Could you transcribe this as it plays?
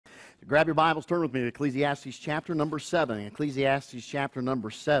Grab your Bibles, turn with me to Ecclesiastes chapter number 7. Ecclesiastes chapter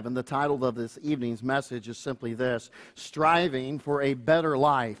number 7. The title of this evening's message is simply this: Striving for a Better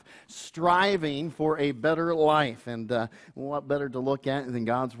Life. Striving for a Better Life. And what better to look at than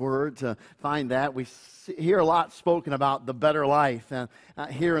God's Word to find that? We hear a lot spoken about the better life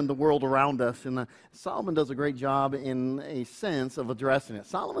here in the world around us. And Solomon does a great job in a sense of addressing it.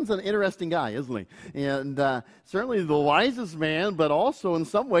 Solomon's an interesting guy, isn't he? And certainly the wisest man, but also in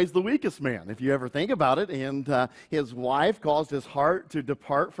some ways the weakest man, if you ever think about it. And his wife caused his heart to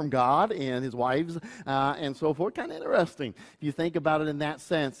depart from God, and his wives and so forth. Kind of interesting if you think about it in that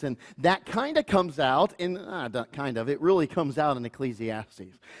sense. And that kind of comes out in, it really comes out in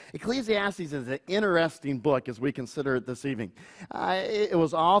Ecclesiastes. Ecclesiastes is an interesting book as we consider it this evening. It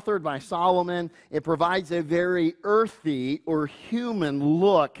was authored by Solomon. It provides a very earthy or human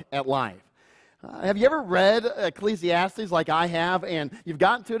look at life. Have you ever read Ecclesiastes like I have, and you've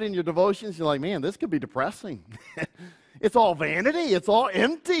gotten to it in your devotions, you're like, man, this could be depressing. It's all vanity, it's all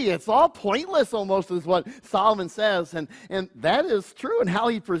empty, it's all pointless almost is what Solomon says, and that is true in how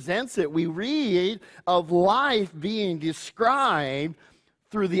he presents it. We read of life being described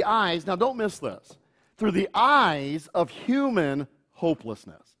through the eyes, now don't miss this, through the eyes of human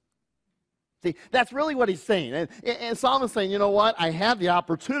hopelessness. See, that's really what he's saying. And Solomon's saying, you know what? I had the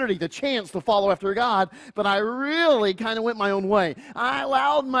opportunity, the chance to follow after God, but I really kind of went my own way. I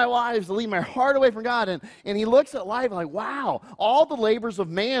allowed my wives to lead my heart away from God. And he looks at life like, wow, all the labors of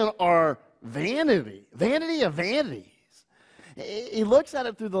man are vanity. Vanity of vanities. He looks at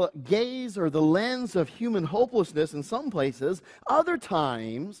it through the gaze or the lens of human hopelessness in some places. Other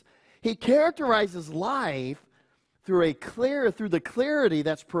times, he characterizes life through the clarity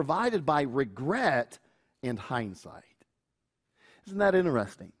that's provided by regret and hindsight. Isn't that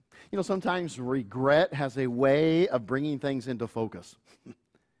interesting? You know, sometimes regret has a way of bringing things into focus.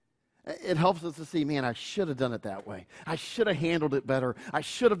 It helps us to see, man, I should have done it that way. I should have handled it better. I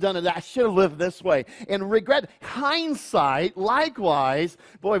should have done it. I should have lived this way. And regret, hindsight, likewise,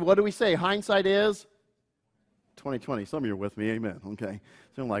 boy, what do we say? Hindsight is 2020. Some of you are with me. Amen. Okay.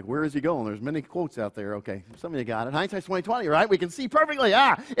 So I'm like, where is he going? There's many quotes out there. Okay. Some of you got it. Hindsight's 2020, right? We can see perfectly.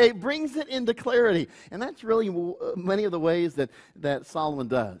 It brings it into clarity. And that's really many of the ways that Solomon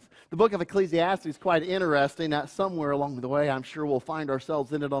does. The book of Ecclesiastes is quite interesting. Somewhere along the way, I'm sure we'll find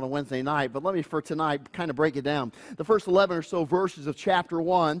ourselves in it on a Wednesday night. But let me, for tonight, kind of break it down. The first 11 or so verses of chapter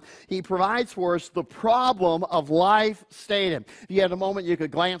 1, he provides for us the problem of life stated. If you had a moment, you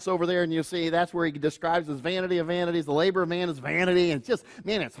could glance over there and you'll see that's where he describes as vanity of vanities. The labor of man is vanity. And it's just,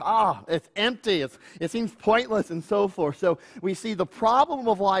 man, it's empty. It seems pointless and so forth. So we see the problem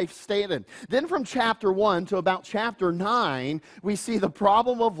of life stated. Then from chapter 1 to about chapter 9, we see the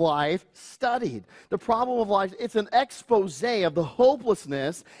problem of life studied. The problem of life, it's an expose of the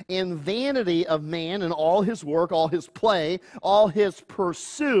hopelessness and vanity of man and all his work, all his play, all his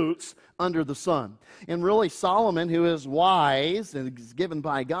pursuits under the sun. And really, Solomon, who is wise and is given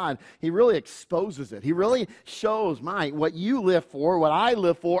by God, he really exposes it. He really shows, what you live for, what I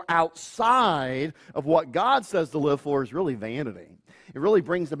live for outside of what God says to live for is really vanity. It really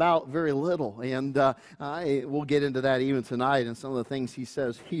brings about very little, and we'll get into that even tonight and some of the things he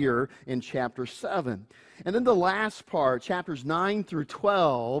says here in chapter 7. And then the last part, chapters 9 through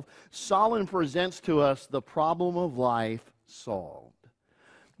 12, Solomon presents to us the problem of life solved.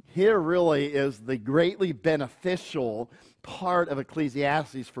 Here really is the greatly beneficial part of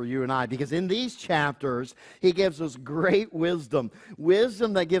Ecclesiastes for you and I, because in these chapters, he gives us great wisdom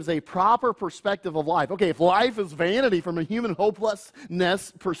that gives a proper perspective of life. Okay, if life is vanity from a human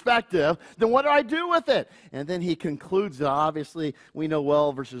hopelessness perspective, then what do I do with it? And then he concludes, obviously, we know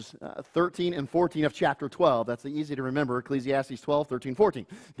well, verses 13 and 14 of chapter 12. That's easy to remember, Ecclesiastes 12, 13, 14.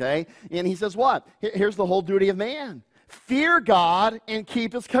 Okay, and he says what? Here's the whole duty of man. Fear God and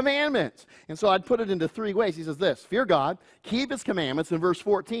keep his commandments. And so I'd put it into three ways. He says this: fear God, keep his commandments. And verse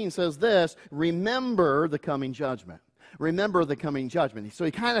 14 says this: remember the coming judgment. Remember the coming judgment. So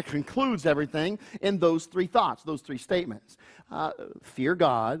he kind of concludes everything in those three thoughts, those three statements. Fear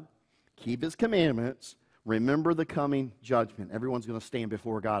God, keep his commandments, remember the coming judgment. Everyone's going to stand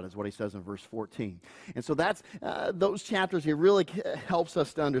before God, is what he says in verse 14. And so that's those chapters, it really helps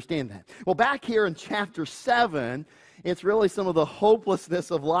us to understand that. Well, back here in chapter 7, it's really some of the hopelessness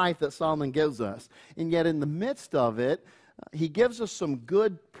of life that Solomon gives us. And yet in the midst of it, he gives us some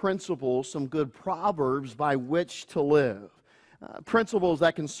good principles, some good proverbs by which to live. Principles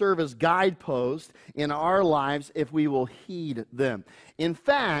that can serve as guideposts in our lives if we will heed them. In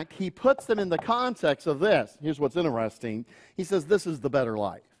fact, he puts them in the context of this. Here's what's interesting. He says this is the better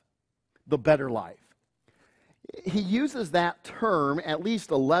life. The better life. He uses that term at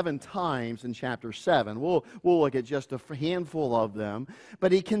least 11 times in chapter 7. We'll look at just a handful of them.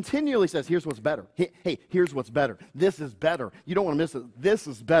 But he continually says, here's what's better. Hey, here's what's better. This is better. You don't want to miss it. This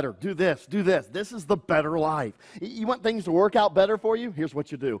is better. Do this. Do this. This is the better life. You want things to work out better for you? Here's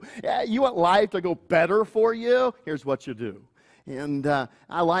what you do. You want life to go better for you? Here's what you do. And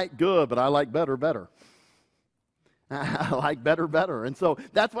I like good, but I like better, better. I like better, better. And so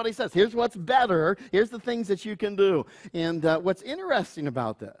that's what he says. Here's what's better. Here's the things that you can do. And what's interesting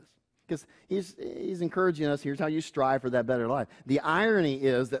about this, because he's encouraging us, here's how you strive for that better life. The irony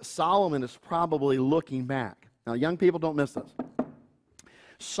is that Solomon is probably looking back. Now, young people, don't miss this.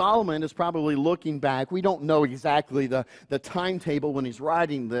 Solomon is probably looking back. We don't know exactly the timetable when he's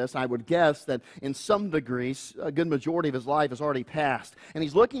writing this. I would guess that in some degrees, a good majority of his life has already passed. And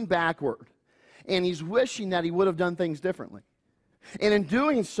he's looking backward. And he's wishing that he would have done things differently. And in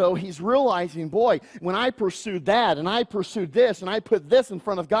doing so, he's realizing, boy, when I pursued that, and I pursued this, and I put this in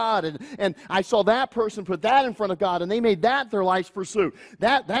front of God, and I saw that person put that in front of God, and they made that their life's pursuit.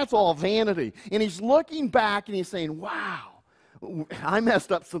 That's all vanity. And he's looking back, and he's saying, wow, I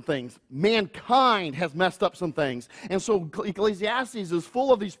messed up some things. Mankind has messed up some things. And so Ecclesiastes is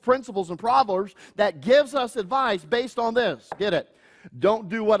full of these principles and proverbs that gives us advice based on this. Get it? Don't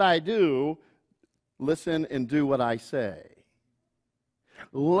do what I do. Listen and do what I say.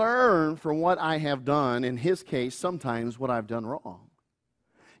 Learn from what I have done, in his case, sometimes what I've done wrong.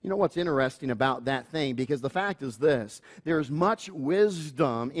 You know what's interesting about that thing? Because the fact is this, there's much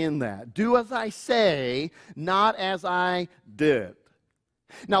wisdom in that. Do as I say, not as I did.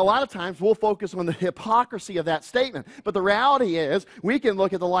 Now, a lot of times we'll focus on the hypocrisy of that statement, but the reality is we can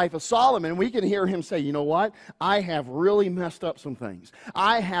look at the life of Solomon, we can hear him say, you know what? I have really messed up some things.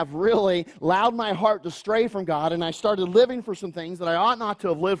 I have really allowed my heart to stray from God, and I started living for some things that I ought not to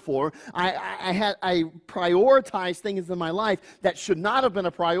have lived for. I prioritized things in my life that should not have been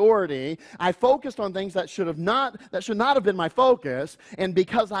a priority. I focused on things that should not have been my focus, and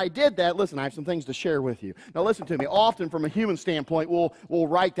because I did that, listen, I have some things to share with you. Now, listen to me. Often, from a human standpoint, we'll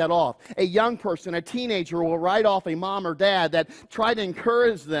write that off. A young person, a teenager, will write off a mom or dad that try to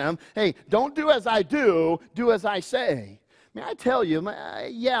encourage them, hey, don't do as I do as I say. May I tell you,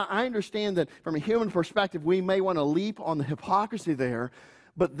 yeah, I understand that from a human perspective, we may want to leap on the hypocrisy there,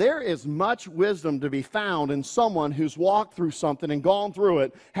 but there is much wisdom to be found in someone who's walked through something and gone through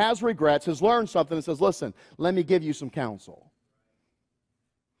it, has regrets, has learned something, and says, listen, let me give you some counsel.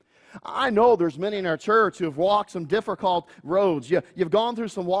 I know there's many in our church who have walked some difficult roads. You've gone through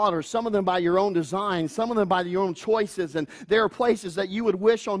some waters, some of them by your own design, some of them by your own choices, and there are places that you would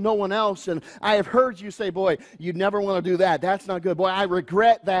wish on no one else. And I have heard you say, boy, you'd never want to do that. That's not good. Boy, I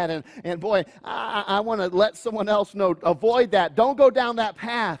regret that. And boy, I want to let someone else know, avoid that. Don't go down that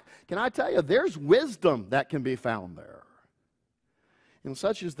path. Can I tell you, there's wisdom that can be found there. And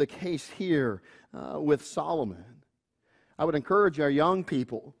such is the case here with Solomon. I would encourage our young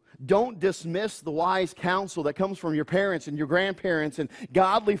people, don't dismiss the wise counsel that comes from your parents and your grandparents and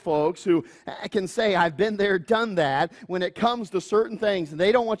godly folks who can say, I've been there, done that, when it comes to certain things, and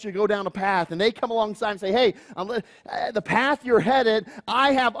they don't want you to go down a path, and they come alongside and say, hey, the path you're headed,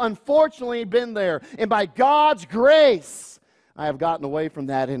 I have unfortunately been there, and by God's grace, I have gotten away from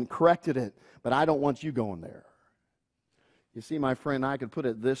that and corrected it, but I don't want you going there. You see, my friend, I could put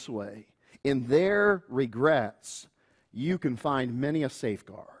it this way. In their regrets, you can find many a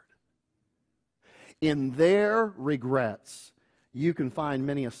safeguard. In their regrets, you can find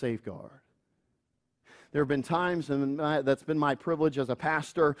many a safeguard. There have been times, and that's been my privilege as a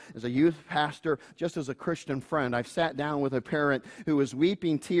pastor, as a youth pastor, just as a Christian friend. I've sat down with a parent who is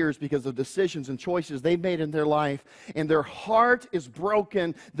weeping tears because of decisions and choices they've made in their life, and their heart is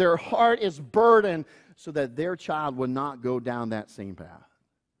broken, their heart is burdened, so that their child would not go down that same path.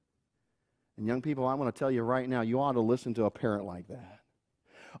 And young people, I want to tell you right now, you ought to listen to a parent like that.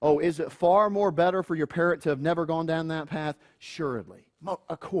 Oh, is it far more better for your parent to have never gone down that path? Assuredly.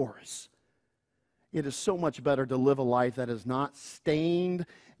 Of course. It is so much better to live a life that is not stained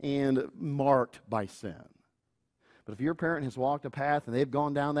and marked by sin. But if your parent has walked a path and they've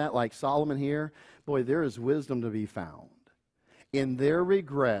gone down that like Solomon here, boy, there is wisdom to be found. In their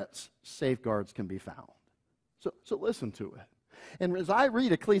regrets, safeguards can be found. So listen to it. And as I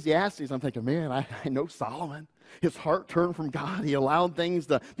read Ecclesiastes, I'm thinking, man, I know Solomon. His heart turned from God. He allowed things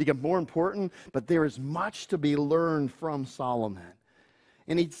to become more important, but there is much to be learned from Solomon.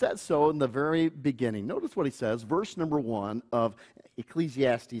 And he says so in the very beginning. Notice what he says, verse number 1 of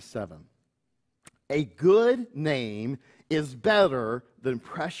Ecclesiastes 7. A good name is better than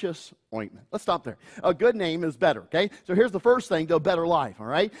precious ointment. Let's stop there. A good name is better, okay? So here's the first thing, the better life, all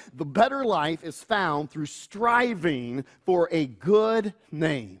right? The better life is found through striving for a good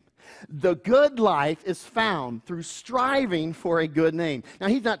name. The good life is found through striving for a good name. Now,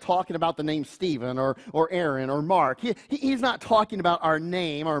 he's not talking about the name Stephen or Aaron or Mark. He's not talking about our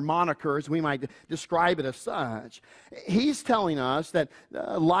name, our moniker, as we might describe it as such. He's telling us that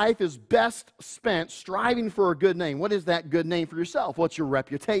life is best spent striving for a good name. What is that good name for yourself? What's your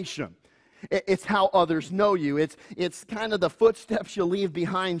reputation? It's how others know you. It's kind of the footsteps you leave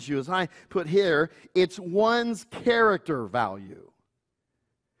behind you. As I put here, it's one's character value.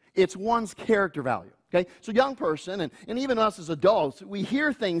 It's one's character value, okay? So young person, and even us as adults, we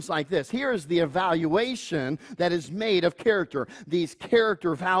hear things like this. Here is the evaluation that is made of character, these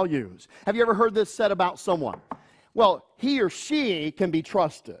character values. Have you ever heard this said about someone? Well, he or she can be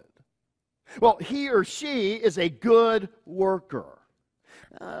trusted. Well, he or she is a good worker.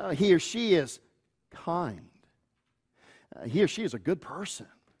 He or she is kind. He or she is a good person.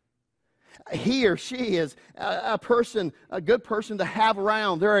 He or she is a good person to have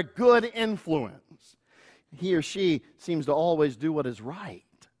around. They're a good influence. He or she seems to always do what is right.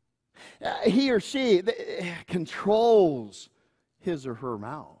 He or she controls his or her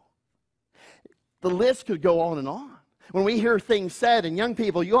mouth. The list could go on and on. When we hear things said, and young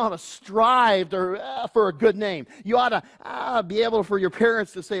people, you ought to strive for a good name. You ought to be able for your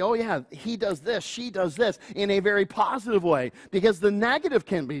parents to say, oh yeah, he does this, she does this, in a very positive way, because the negative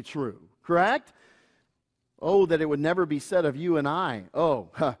can be true. Correct? Oh, that it would never be said of you and I,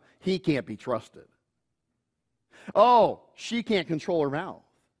 he can't be trusted. Oh, she can't control her mouth.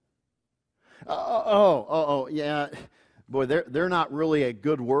 Yeah, boy, they're not really a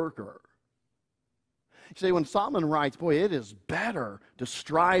good worker. You see, when Solomon writes, boy, it is better to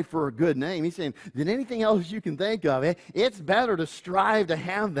strive for a good name, he's saying, than anything else you can think of, it's better to strive to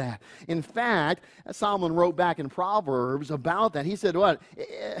have that. In fact, Solomon wrote back in Proverbs about that. He said, what?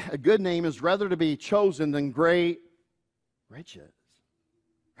 A good name is rather to be chosen than great riches.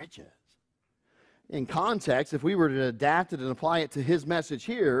 Riches. In context, if we were to adapt it and apply it to his message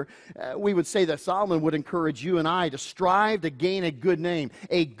here, we would say that Solomon would encourage you and I to strive to gain a good name,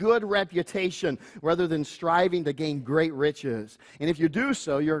 a good reputation, rather than striving to gain great riches. And if you do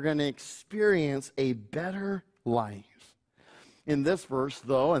so, you're going to experience a better life. In this verse,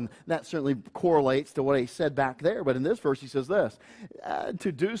 though, and that certainly correlates to what he said back there, but in this verse he says this,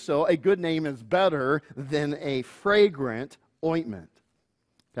 to do so, a good name is better than a fragrant ointment.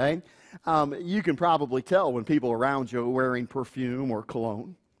 Okay? You can probably tell when people around you are wearing perfume or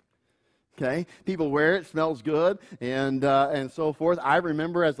cologne. Okay? People wear it, smells good, and so forth. I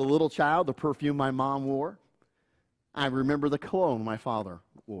remember as a little child the perfume my mom wore. I remember the cologne my father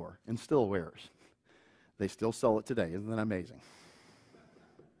wore and still wears. They still sell it today. Isn't that amazing?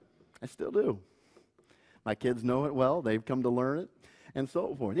 I still do. My kids know it well. They've come to learn it. And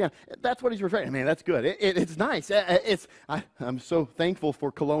so forth. Yeah, that's what he's referring to. Man, that's good. It's nice. I'm so thankful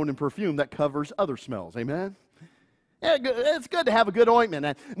for cologne and perfume that covers other smells. Amen? Yeah, it's good to have a good ointment.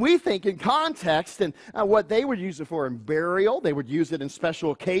 And we think in context and what they would use it for in burial. They would use it in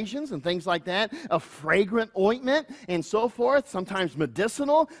special occasions and things like that. A fragrant ointment and so forth. Sometimes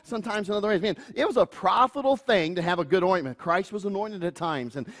medicinal, sometimes in other ways. Man, it was a profitable thing to have a good ointment. Christ was anointed at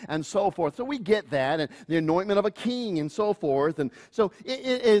times and so forth. So we get that. And the anointment of a king and so forth. And so it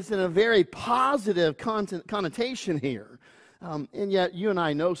is in a very positive connotation here. And yet you and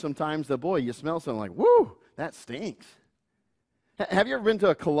I know sometimes that, boy, you smell something like, whoo, that stinks. Have you ever been to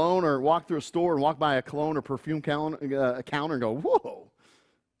a cologne or walked through a store and walked by a cologne or perfume counter and go, whoa?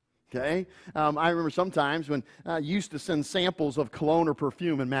 Okay? I remember sometimes when I used to send samples of cologne or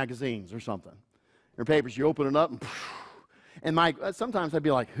perfume in magazines or something. Or papers, you open it up and sometimes I'd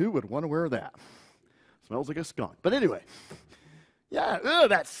be like, who would want to wear that? Smells like a skunk. But anyway, yeah,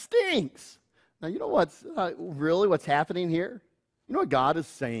 that stinks. Now, you know what's happening here? You know what God is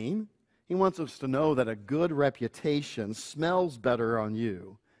saying? He wants us to know that a good reputation smells better on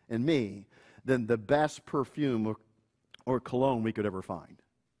you and me than the best perfume or cologne we could ever find.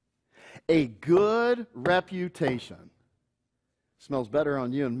 A good reputation smells better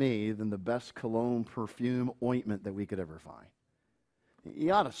on you and me than the best cologne, perfume, ointment that we could ever find.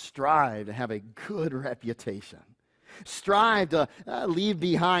 You ought to strive to have a good reputation. Strive to leave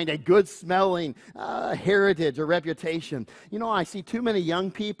behind a good-smelling heritage or reputation. You know, I see too many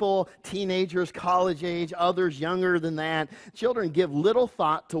young people, teenagers, college age, others younger than that. Children give little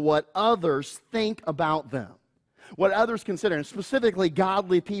thought to what others think about them. what others consider, and specifically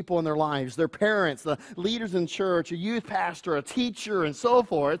godly people in their lives, their parents, the leaders in church, a youth pastor, a teacher, and so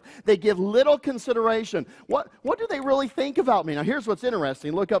forth, they give little consideration. What do they really think about me? Now, here's what's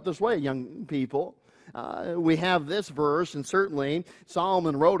interesting. Look up this way, young people. We have this verse, and certainly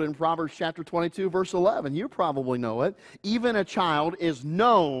Solomon wrote in Proverbs chapter 22, verse 11. You probably know it. Even a child is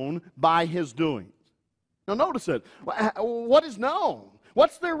known by his doings. Now, notice it. What is known?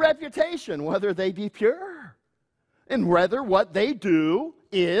 What's their reputation? Whether they be pure, and whether what they do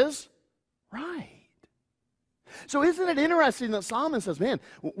is right. So isn't it interesting that Solomon says, man,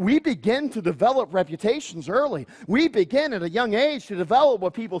 we begin to develop reputations early. We begin at a young age to develop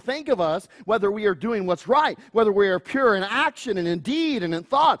what people think of us, whether we are doing what's right, whether we are pure in action and in deed and in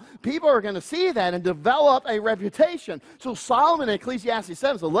thought. People are going to see that and develop a reputation. So Solomon in Ecclesiastes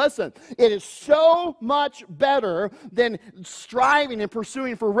 7 says, listen, it is so much better than striving and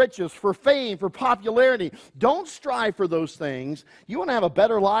pursuing for riches, for fame, for popularity. Don't strive for those things. You want to have a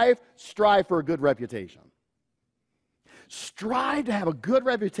better life? Strive for a good reputation. Strive to have a good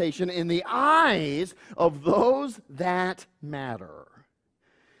reputation in the eyes of those that matter.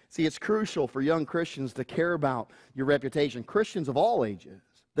 See, it's crucial for young Christians to care about your reputation. Christians of all ages,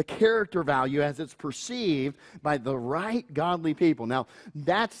 the character value as it's perceived by the right godly people. Now,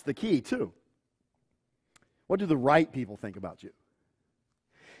 that's the key, too. What do the right people think about you?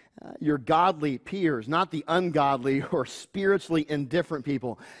 Your godly peers, not the ungodly or spiritually indifferent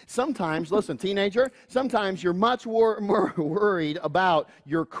people. Sometimes, listen, teenager, sometimes you're much more worried about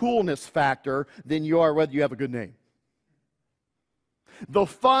your coolness factor than you are whether you have a good name. The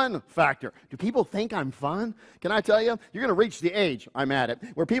fun factor. Do people think I'm fun? Can I tell you, you're going to reach the age, I'm at it,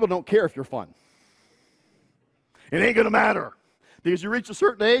 where people don't care if you're fun. It ain't going to matter. Because you reach a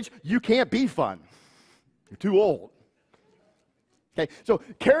certain age, you can't be fun. You're too old. Okay, so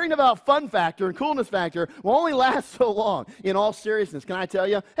caring about fun factor and coolness factor will only last so long. In all seriousness, can I tell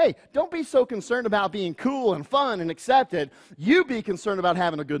you, hey, don't be so concerned about being cool and fun and accepted. You be concerned about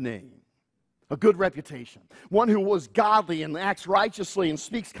having a good name, a good reputation, one who was godly and acts righteously and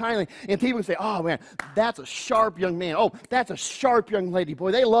speaks kindly. And people can say, oh, man, that's a sharp young man. Oh, that's a sharp young lady.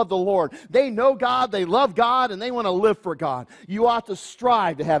 Boy, they love the Lord. They know God, they love God, and they want to live for God. You ought to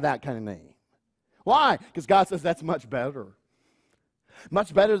strive to have that kind of name. Why? Because God says that's much better.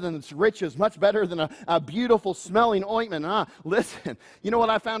 Much better than its riches, much better than a beautiful smelling ointment. Listen, you know what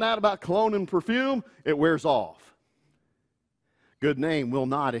I found out about cologne and perfume? It wears off. Good name will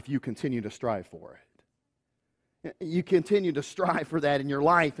not if you continue to strive for it. You continue to strive for that in your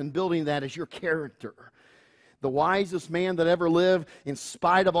life and building that as your character. The wisest man that ever lived, in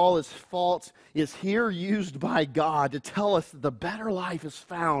spite of all his faults, is here used by God to tell us that the better life is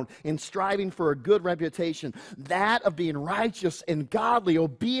found in striving for a good reputation, that of being righteous and godly,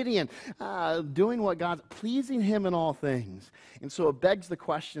 obedient, doing what God's, pleasing Him in all things. And so it begs the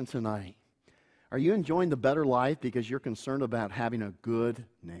question tonight, are you enjoying the better life because you're concerned about having a good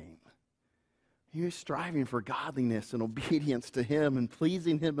name? Are you striving for godliness and obedience to Him and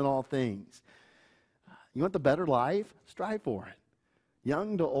pleasing Him in all things? You want the better life? Strive for it.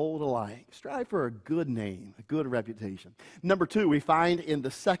 Young to old alike. Strive for a good name, a good reputation. Number 2, we find in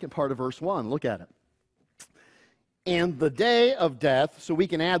the second part of verse 1. Look at it. And the day of death, so we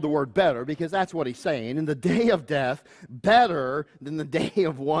can add the word better because that's what he's saying. In the day of death, better than the day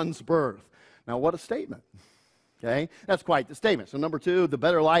of one's birth. Now, what a statement. Okay, that's quite the statement. So number 2, the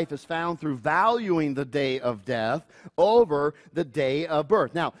better life is found through valuing the day of death over the day of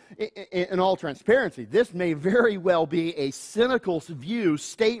birth. Now, in all transparency, this may very well be a cynical view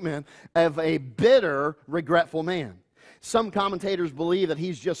statement of a bitter, regretful man. Some commentators believe that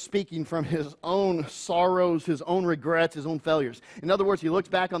he's just speaking from his own sorrows, his own regrets, his own failures. In other words, he looks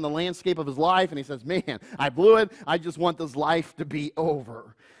back on the landscape of his life and he says, man, I blew it. I just want this life to be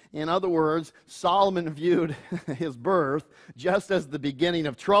over. In other words, Solomon viewed his birth just as the beginning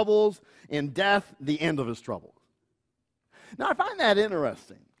of troubles and death, the end of his troubles. Now, I find that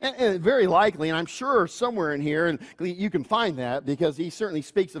interesting. And very likely, and I'm sure somewhere in here, and you can find that because he certainly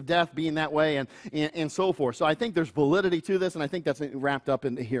speaks of death being that way and so forth. So I think there's validity to this, and I think that's wrapped up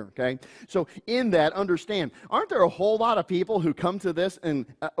into here, okay? So in that, understand, aren't there a whole lot of people who come to this and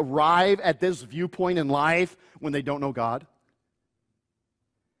arrive at this viewpoint in life when they don't know God?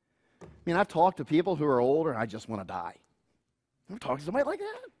 I mean, I've talked to people who are older, I just want to die. I've talked to somebody like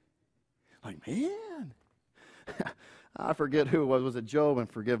that. Like, man. I forget who it was. Was it Job? And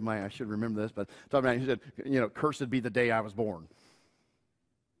forgive me, I should remember this. But talking about, he said, cursed be the day I was born.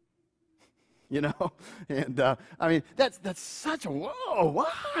 And I mean, that's such a, whoa,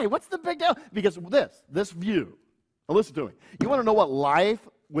 why? What's the big deal? Because this view, now listen to me. You want to know what life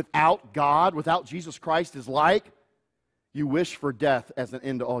without God, without Jesus Christ is like? You wish for death as an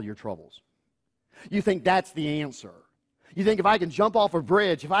end to all your troubles. You think that's the answer. You think if I can jump off a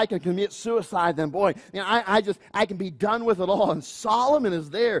bridge, if I can commit suicide, then boy, I can be done with it all. And Solomon is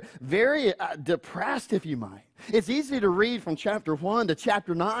there, very depressed, if you might. It's easy to read from chapter 1 to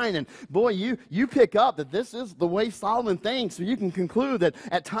chapter 9, and boy, you pick up that this is the way Solomon thinks, so you can conclude that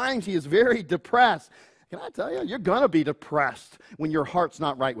at times he is very depressed. Can I tell you, you're going to be depressed when your heart's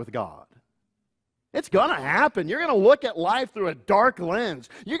not right with God. It's going to happen. You're going to look at life through a dark lens.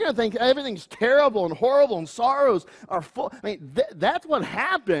 You're going to think everything's terrible and horrible and sorrows are full. I mean, that's what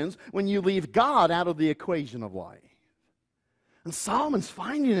happens when you leave God out of the equation of life. And Solomon's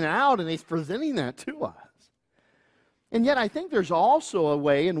finding it out, and he's presenting that to us. And yet I think there's also a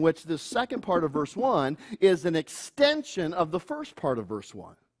way in which this second part of verse 1 is an extension of the first part of verse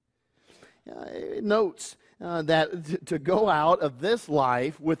 1. It notes that to go out of this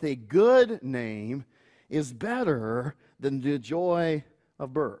life with a good name is better than the joy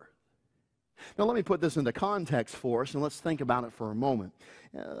of birth. Now, let me put this into context for us, and let's think about it for a moment.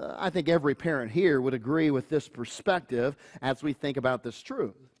 I think every parent here would agree with this perspective as we think about this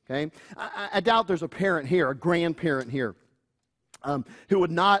truth. Okay? I doubt there's a parent here, a grandparent here, who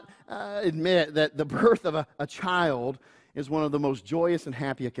would not admit that the birth of a child is one of the most joyous and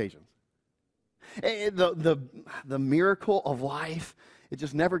happy occasions. The miracle of life, it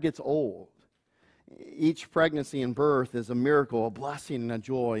just never gets old. Each pregnancy and birth is a miracle, a blessing, and a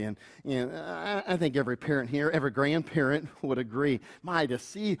joy. And I think every parent here, every grandparent would agree. To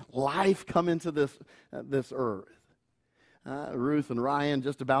see life come into this earth. Ruth and Ryan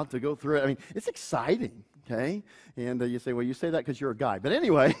just about to go through it. I mean, it's exciting, okay? And you say, well, you say that because you're a guy. But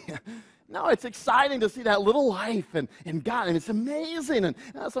anyway, no, it's exciting to see that little life and God, and it's amazing. And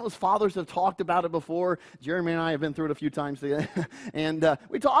some of us fathers have talked about it before. Jeremy and I have been through it a few times together. And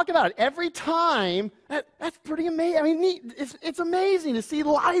we talk about it every time. That's pretty amazing. I mean, it's amazing to see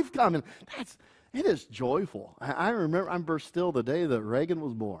life coming. It is joyful. I remember still the day that Reagan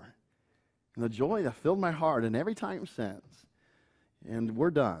was born. And the joy that filled my heart, and every time since. And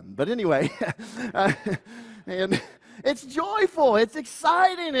we're done. But anyway, and it's joyful. It's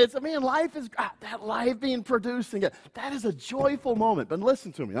exciting. Life is, that life being produced. And that is a joyful moment. But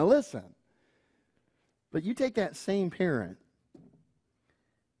listen to me. Now listen. But you take that same parent,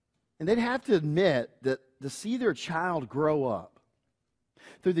 and they'd have to admit that to see their child grow up,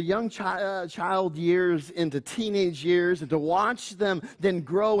 through the young child years into teenage years, and to watch them then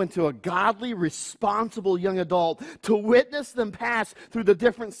grow into a godly, responsible young adult, to witness them pass through the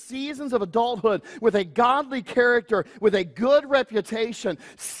different seasons of adulthood with a godly character, with a good reputation,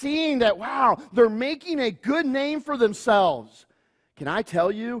 seeing that, wow, they're making a good name for themselves. Can I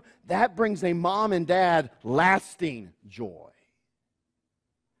tell you, that brings a mom and dad lasting joy.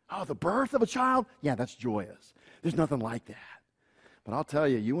 Oh, the birth of a child? Yeah, that's joyous. There's nothing like that. But I'll tell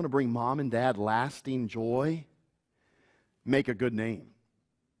you, you want to bring mom and dad lasting joy? Make a good name.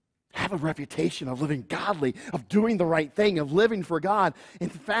 Have a reputation of living godly, of doing the right thing, of living for God. In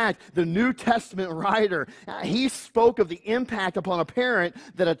fact, the New Testament writer, he spoke of the impact upon a parent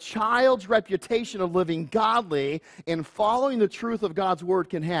that a child's reputation of living godly and following the truth of God's word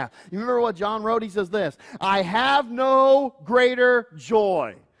can have. You remember what John wrote? He says this, I have no greater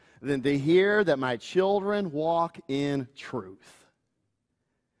joy than to hear that my children walk in truth.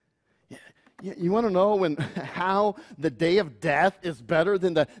 You want to know how the day of death is better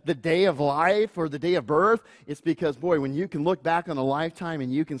than the day of life or the day of birth? It's because, boy, when you can look back on a lifetime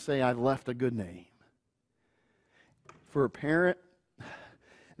and you can say, I've left a good name. For a parent,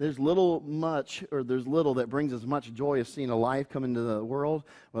 there's little that brings as much joy as seeing a life come into the world.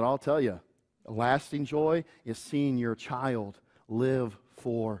 But I'll tell you, a lasting joy is seeing your child live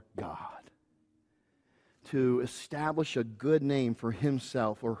for God. To establish a good name for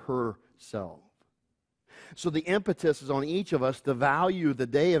himself or herself. So the impetus is on each of us to value the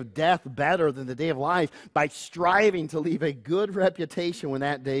day of death better than the day of life by striving to leave a good reputation when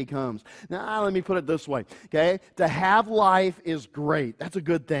that day comes. Now, let me put it this way, okay? To have life is great. That's a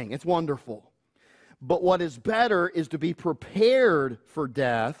good thing. It's wonderful. But what is better is to be prepared for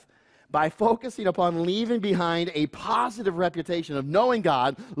death by focusing upon leaving behind a positive reputation of knowing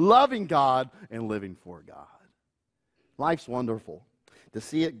God, loving God, and living for God. Life's wonderful. To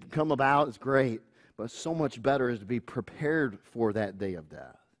see it come about is great, but so much better is to be prepared for that day of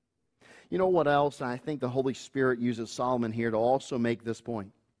death. You know what else? I think the Holy Spirit uses Solomon here to also make this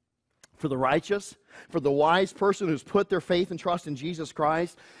point. For the righteous, for the wise person who's put their faith and trust in Jesus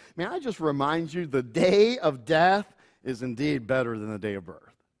Christ, may I just remind you, the day of death is indeed better than the day of birth.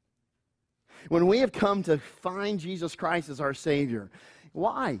 When we have come to find Jesus Christ as our Savior,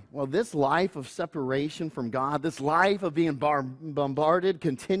 Why? Well, this life of separation from God, this life of being bombarded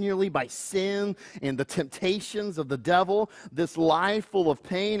continually by sin and the temptations of the devil, this life full of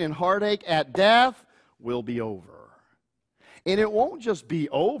pain and heartache at death will be over. And it won't just be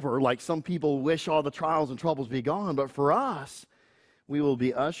over like some people wish all the trials and troubles be gone, but for us, we will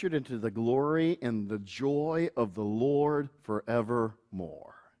be ushered into the glory and the joy of the Lord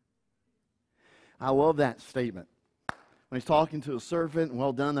forevermore. I love that statement. When he's talking to a servant,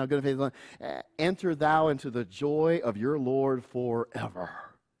 well done, thou good and faithful servant, enter thou into the joy of your Lord forever.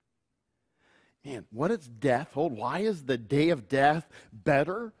 Man, what is death hold? Why is the day of death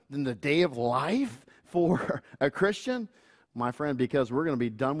better than the day of life for a Christian? My friend, because we're going to be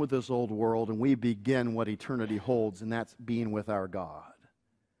done with this old world and we begin what eternity holds, and that's being with our God.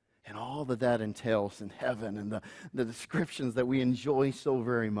 And all that entails in heaven and the descriptions that we enjoy so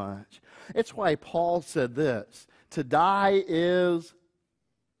very much. It's why Paul said this, to die is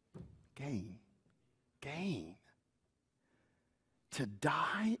gain. Gain. To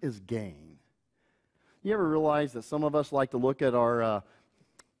die is gain. You ever realize that some of us like to look at our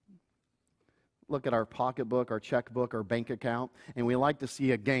pocketbook, our checkbook, our bank account, and we like to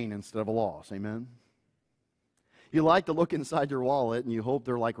see a gain instead of a loss? Amen? You like to look inside your wallet and you hope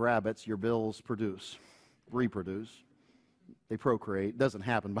they're like rabbits. Your bills reproduce. They procreate. Doesn't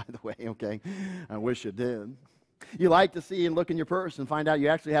happen, by the way, okay? I wish it did. You like to see and look in your purse and find out you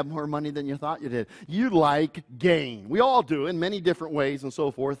actually have more money than you thought you did. You like gain. We all do in many different ways and so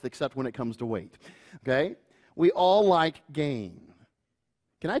forth, except when it comes to weight, okay? We all like gain.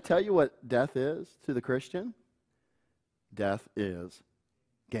 Can I tell you what death is to the Christian? Death is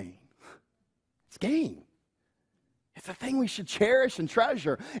gain. It's gain. It's a thing we should cherish and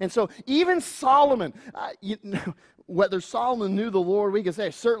treasure. And so even Solomon, whether Solomon knew the Lord, we could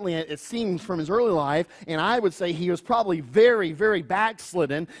say certainly it seems from his early life, and I would say he was probably very, very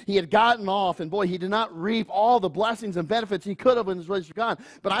backslidden. He had gotten off, and boy, he did not reap all the blessings and benefits he could have in his relationship with God.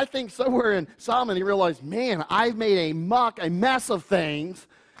 But I think somewhere in Solomon he realized, man, I've made a mess of things.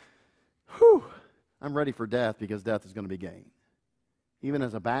 Whew, I'm ready for death because death is going to be gain. Even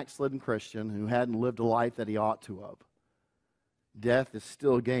as a backslidden Christian who hadn't lived a life that he ought to have, death is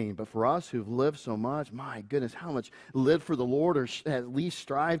still gain. But for us who've lived so much, my goodness, how much live for the Lord, or at least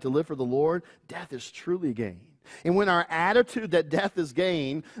strive to live for the Lord, death is truly gain. And when our attitude that death is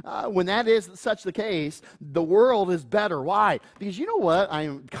gain, when that is such the case, the world is better. Why? Because you know what I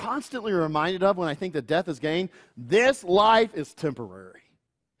am constantly reminded of when I think that death is gain? This life is temporary.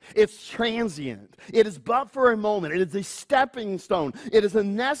 It's transient. It is but for a moment. It is a stepping stone. It is a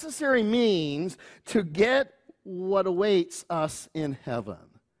necessary means to get what awaits us in heaven.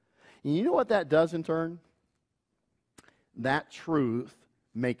 And you know what that does in turn? That truth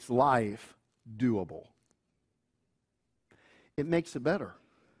makes life doable. It makes it better.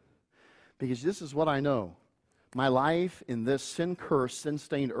 Because this is what I know. My life in this sin-cursed,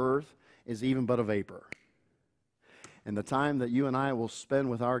 sin-stained earth is even but a vapor. And the time that you and I will spend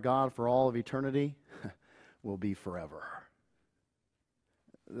with our God for all of eternity will be forever.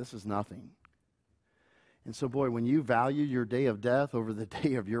 This is nothing. And so, boy, when you value your day of death over the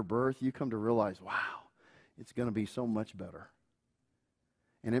day of your birth, you come to realize, wow, it's going to be so much better.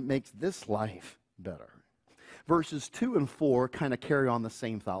 And it makes this life better. Verses 2 and 4 kind of carry on the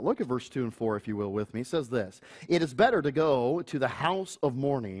same thought. Look at verse 2 and 4, if you will, with me. It says this, it is better to go to the house of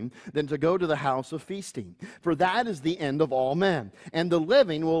mourning than to go to the house of feasting, for that is the end of all men, and the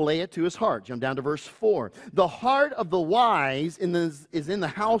living will lay it to his heart. Jump down to verse 4. The heart of the wise is in the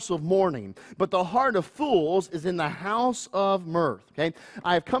house of mourning, but the heart of fools is in the house of mirth. Okay?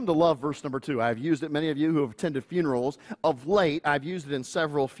 I have come to love verse number 2. I have used it, many of you who have attended funerals. Of late, I've used it in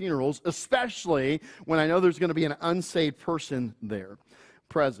several funerals, especially when I know there's going to be an unsaved person there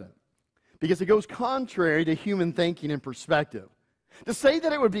present, because it goes contrary to human thinking and perspective. To say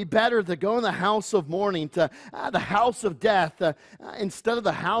that it would be better to go in the house of mourning to the house of death instead of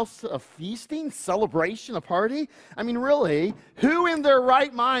the house of feasting, celebration, a party. I mean, really, who in their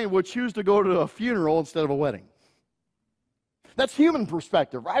right mind would choose to go to a funeral instead of a wedding? That's human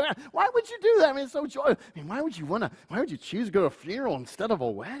perspective, right? Why would you do that? I mean, it's so joyful. I mean, why would you choose to go to a funeral instead of a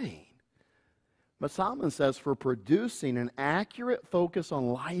wedding? But Solomon says, for producing an accurate focus on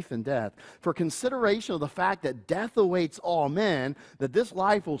life and death, for consideration of the fact that death awaits all men, that this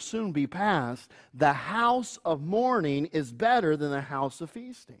life will soon be past, the house of mourning is better than the house of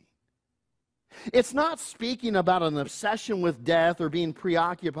feasting. It's not speaking about an obsession with death or being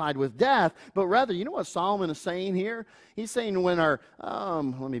preoccupied with death, but rather, you know what Solomon is saying here? He's saying when our,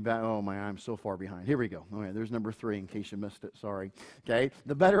 I'm so far behind. Here we go. Okay, there's number 3 in case you missed it. Sorry. Okay,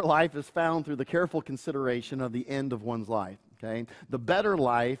 the better life is found through the careful consideration of the end of one's life. Okay? The better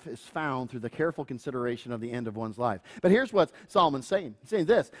life is found through the careful consideration of the end of one's life. But here's what Solomon's saying. He's saying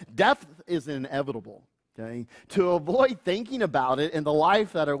this: death is inevitable. Okay? To avoid thinking about it and the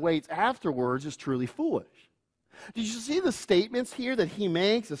life that awaits afterwards is truly foolish. Did you see the statements here that he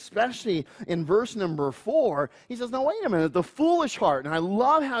makes, especially in verse number 4? He says, no, wait a minute, the foolish heart. And I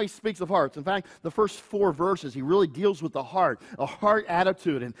love how he speaks of hearts. In fact, the first 4 verses, he really deals with the heart, a heart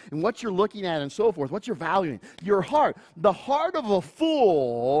attitude, and what you're looking at and so forth, what you're valuing. Your heart. The heart of a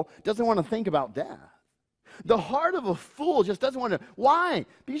fool doesn't want to think about death. The heart of a fool just doesn't want to. Why?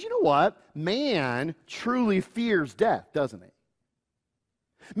 Because you know what? Man truly fears death, doesn't he?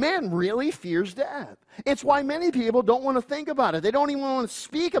 Man really fears death. It's why many people don't want to think about it. They don't even want to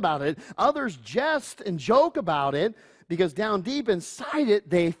speak about it. Others jest and joke about it because down deep inside it,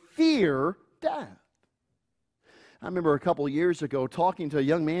 they fear death. I remember a couple of years ago talking to a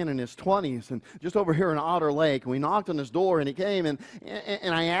young man in his 20s, and just over here in Otter Lake, and we knocked on his door, and he came, and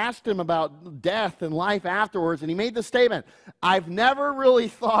I asked him about death and life afterwards, and he made the statement, I've never really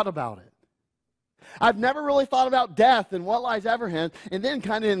thought about it. I've never really thought about death and what lies ever ahead. And then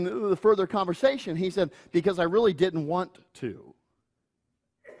kind of in the further conversation, he said, because I really didn't want to.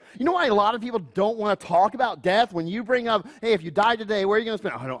 You know why a lot of people don't want to talk about death? When you bring up, hey, if you die today, where are you going to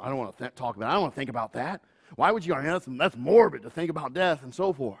spend? I don't want to talk about it. I don't want to think about that. Why would you? I mean, that's morbid to think about death and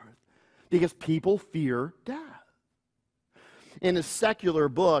so forth. Because people fear death. In a secular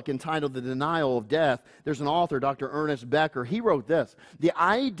book entitled The Denial of Death, there's an author, Dr. Ernest Becker. He wrote this: the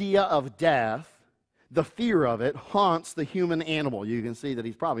idea of death, the fear of it, haunts the human animal. You can see that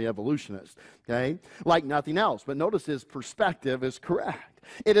he's probably an evolutionist, okay? Like nothing else. But notice his perspective is correct.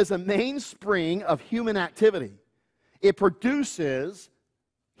 It is a mainspring of human activity. It produces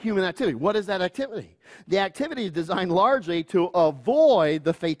human activity. What is that activity? The activity is designed largely to avoid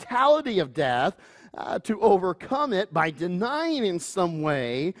the fatality of death, to overcome it by denying in some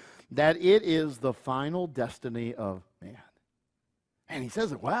way that it is the final destiny of man. And he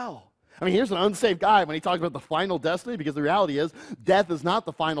says it well. I mean, here's an unsaved guy when he talks about the final destiny, because the reality is death is not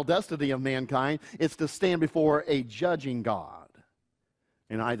the final destiny of mankind. It's to stand before a judging God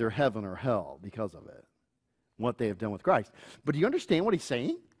in either heaven or hell because of it, what they have done with Christ. But do you understand what he's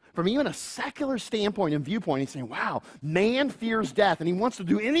saying? From even a secular standpoint and viewpoint, he's saying, wow, man fears death, and he wants to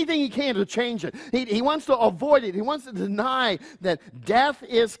do anything he can to change it. He wants to avoid it. He wants to deny that death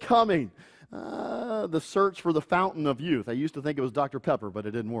is coming. The search for the fountain of youth. I used to think it was Dr. Pepper, but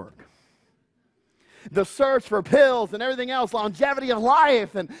it didn't work. The search for pills and everything else, longevity of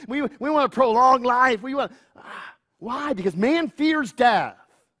life, and we want to prolong life. Why? Because man fears death.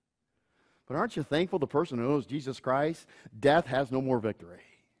 But aren't you thankful the person who knows Jesus Christ, death has no more victory?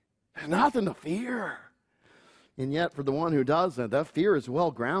 There's nothing to fear. And yet, for the one who doesn't, that fear is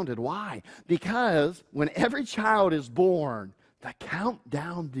well grounded. Why? Because when every child is born, the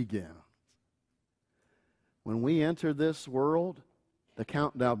countdown begins. When we enter this world, the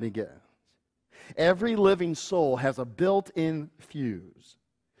countdown begins. Every living soul has a built-in fuse.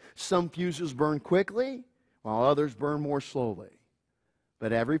 Some fuses burn quickly, while others burn more slowly.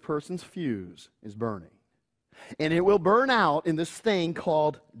 But every person's fuse is burning. And it will burn out in this thing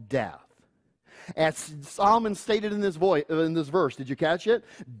called death. As Solomon stated in this verse, did you catch it?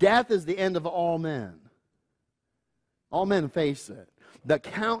 Death is the end of all men. All men face it. The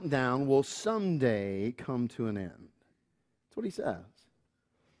countdown will someday come to an end. That's what he says.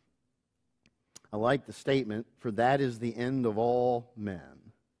 I like the statement, for that is the end of all men.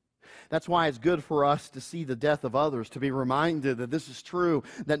 That's why it's good for us to see the death of others, to be reminded that this is true,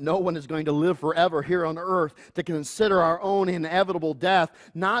 that no one is going to live forever here on earth, to consider our own inevitable death,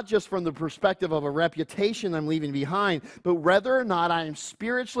 not just from the perspective of a reputation I'm leaving behind, but whether or not I am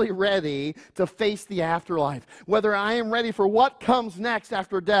spiritually ready to face the afterlife, whether I am ready for what comes next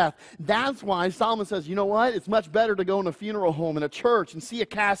after death. That's why Solomon says, you know what? It's much better to go in a funeral home, in a church, and see a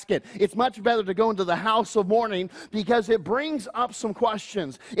casket. It's much better to go into the house of mourning because it brings up some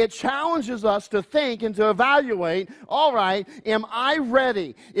questions. It challenges us to think and to evaluate, all right, am I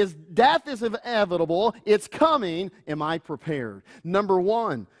ready? Death is inevitable. It's coming. Am I prepared? Number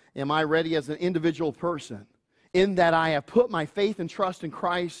one, am I ready as an individual person in that I have put my faith and trust in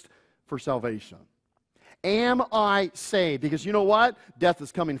Christ for salvation? Am I saved? Because you know what? Death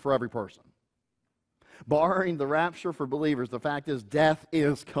is coming for every person. Barring the rapture for believers, the fact is death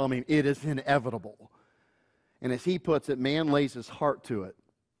is coming. It is inevitable. And as he puts it, man lays his heart to it.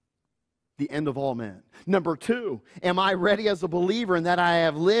 The end of all men. Number two, am I ready as a believer in that I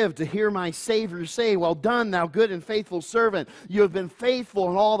have lived to hear my Savior say, well done, thou good and faithful servant. You have been faithful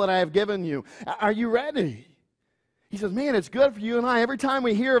in all that I have given you. Are you ready? He says, man, it's good for you and I. Every time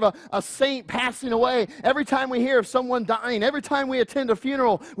we hear of a saint passing away, every time we hear of someone dying, every time we attend a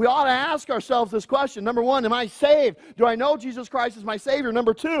funeral, we ought to ask ourselves this question. Number one, am I saved? Do I know Jesus Christ as my Savior?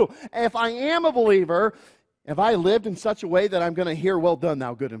 Number two, if I am a believer, have I lived in such a way that I'm going to hear, well done,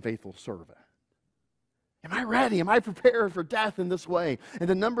 thou good and faithful servant? Am I ready? Am I prepared for death in this way? And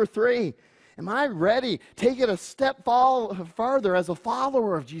then number three, am I ready? Take it a step farther as a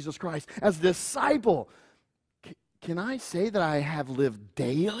follower of Jesus Christ, as a disciple. Can I say that I have lived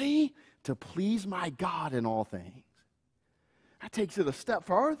daily to please my God in all things? That takes it a step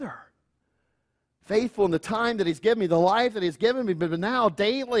farther. Faithful in the time that He's given me, the life that He's given me, but now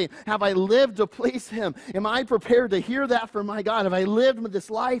daily have I lived to please Him? Am I prepared to hear that from my God? Have I lived this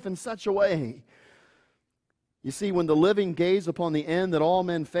life in such a way? You see, when the living gaze upon the end that all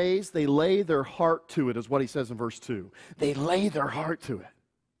men face, they lay their heart to it, is what he says in verse 2. They lay their heart to it.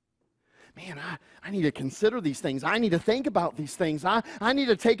 Man, I need to consider these things. I need to think about these things. I need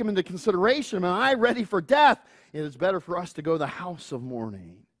to take them into consideration. Am I ready for death? It is better for us to go to the house of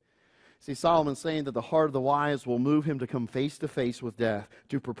mourning. See, Solomon's saying that the heart of the wise will move him to come face to face with death,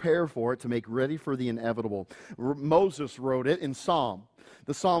 to prepare for it, to make ready for the inevitable. Moses wrote it in Psalm.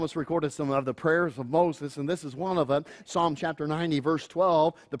 The psalmist recorded some of the prayers of Moses, and this is one of them. Psalm chapter 90, verse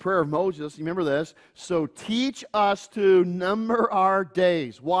 12, the prayer of Moses. You remember this? So teach us to number our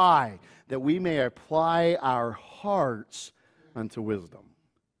days. Why? That we may apply our hearts unto wisdom.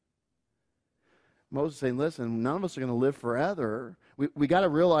 Moses is saying, listen, none of us are going to live forever. We got to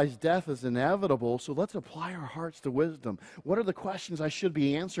realize death is inevitable, so let's apply our hearts to wisdom. What are the questions I should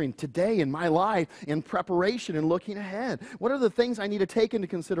be answering today in my life in preparation and looking ahead? What are the things I need to take into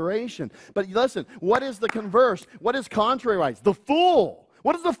consideration? But listen, what is the converse? What is contrariwise? The fool.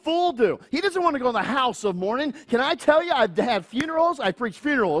 What does the fool do? He doesn't want to go in the house of mourning. Can I tell you, I've had funerals, I preached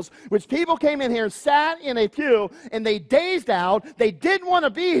funerals, which people came in here and sat in a pew, and they dazed out. They didn't want to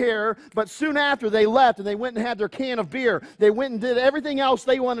be here, but soon after they left, and they went and had their can of beer. They went and did everything else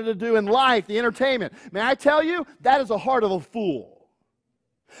they wanted to do in life, the entertainment. May I tell you, that is the heart of a fool.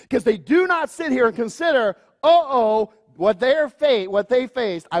 Because they do not sit here and consider, what they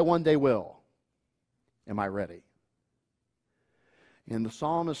faced, I one day will. Am I ready? And the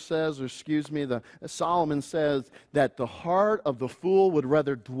psalmist says, Solomon says that the heart of the fool would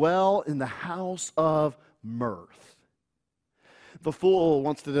rather dwell in the house of mirth. The fool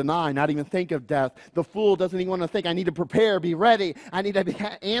wants to deny, not even think of death. The fool doesn't even want to think, I need to prepare, be ready. I need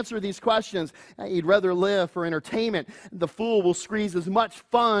to answer these questions. He'd rather live for entertainment. The fool will squeeze as much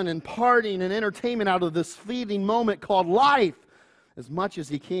fun and partying and entertainment out of this fleeting moment called life as much as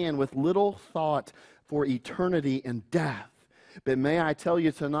he can with little thought for eternity and death. But may I tell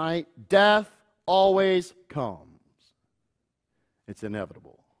you tonight, death always comes. It's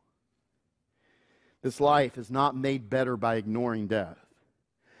inevitable. This life is not made better by ignoring death,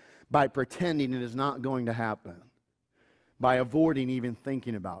 by pretending it is not going to happen, by avoiding even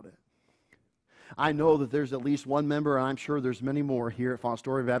thinking about it. I know that there's at least one member, and I'm sure there's many more here at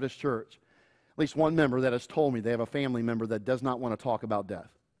Fostoria Baptist Church, at least one member that has told me they have a family member that does not want to talk about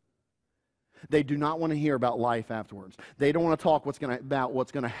death. They do not want to hear about life afterwards. They don't want to talk about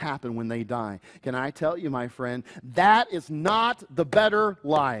what's going to happen when they die. Can I tell you, my friend, that is not the better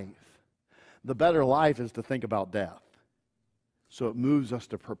life. The better life is to think about death. So it moves us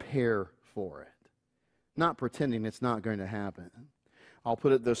to prepare for it. Not pretending it's not going to happen. I'll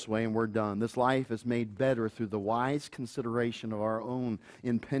put it this way and we're done. This life is made better through the wise consideration of our own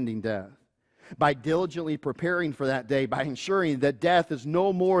impending death. By diligently preparing for that day, by ensuring that death is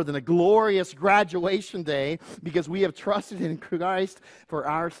no more than a glorious graduation day because we have trusted in Christ for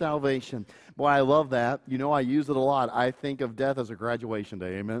our salvation. Boy, I love that. You know, I use it a lot. I think of death as a graduation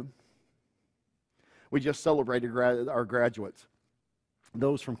day. Amen? We just celebrated our graduates.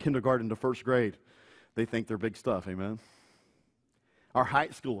 Those from kindergarten to first grade, they think they're big stuff. Amen? Our high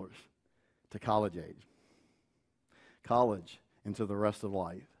schoolers to college age. College into the rest of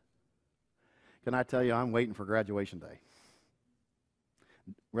life. Can I tell you, I'm waiting for graduation day.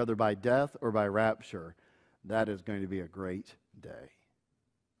 Whether by death or by rapture, that is going to be a great day.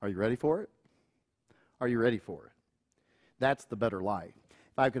 Are you ready for it? Are you ready for it? That's the better life.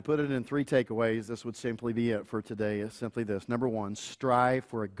 If I could put it in 3 takeaways, this would simply be it for today. It's simply this. Number 1, strive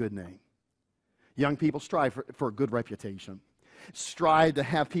for a good name. Young people, strive for a good reputation. Strive to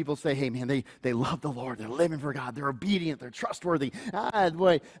have people say, hey, man, they love the Lord. They're living for God. They're obedient. They're trustworthy.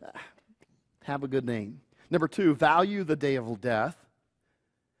 Have a good name. Number 2, value the day of death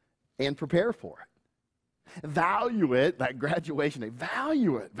and prepare for it. Value it, that graduation day.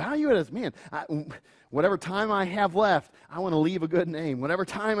 Value it. Value it as, man, whatever time I have left, I want to leave a good name. Whatever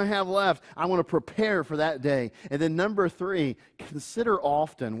time I have left, I want to prepare for that day. And then number 3, consider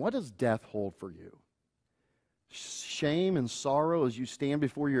often, what does death hold for you? Shame and sorrow as you stand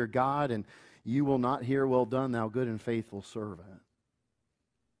before your God, and you will not hear, well done, thou good and faithful servant.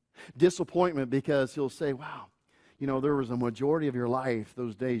 Disappointment because he'll say, wow, you know, there was a majority of your life,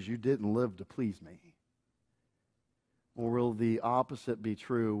 those days you didn't live to please me. Or will the opposite be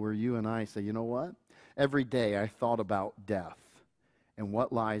true, where you and I say, you know what? Every day I thought about death and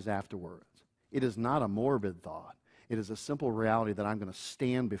what lies afterwards. It is not a morbid thought. It is a simple reality that I'm going to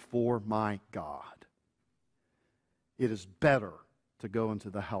stand before my God. It is better to go into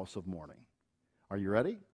the house of mourning. Are you ready?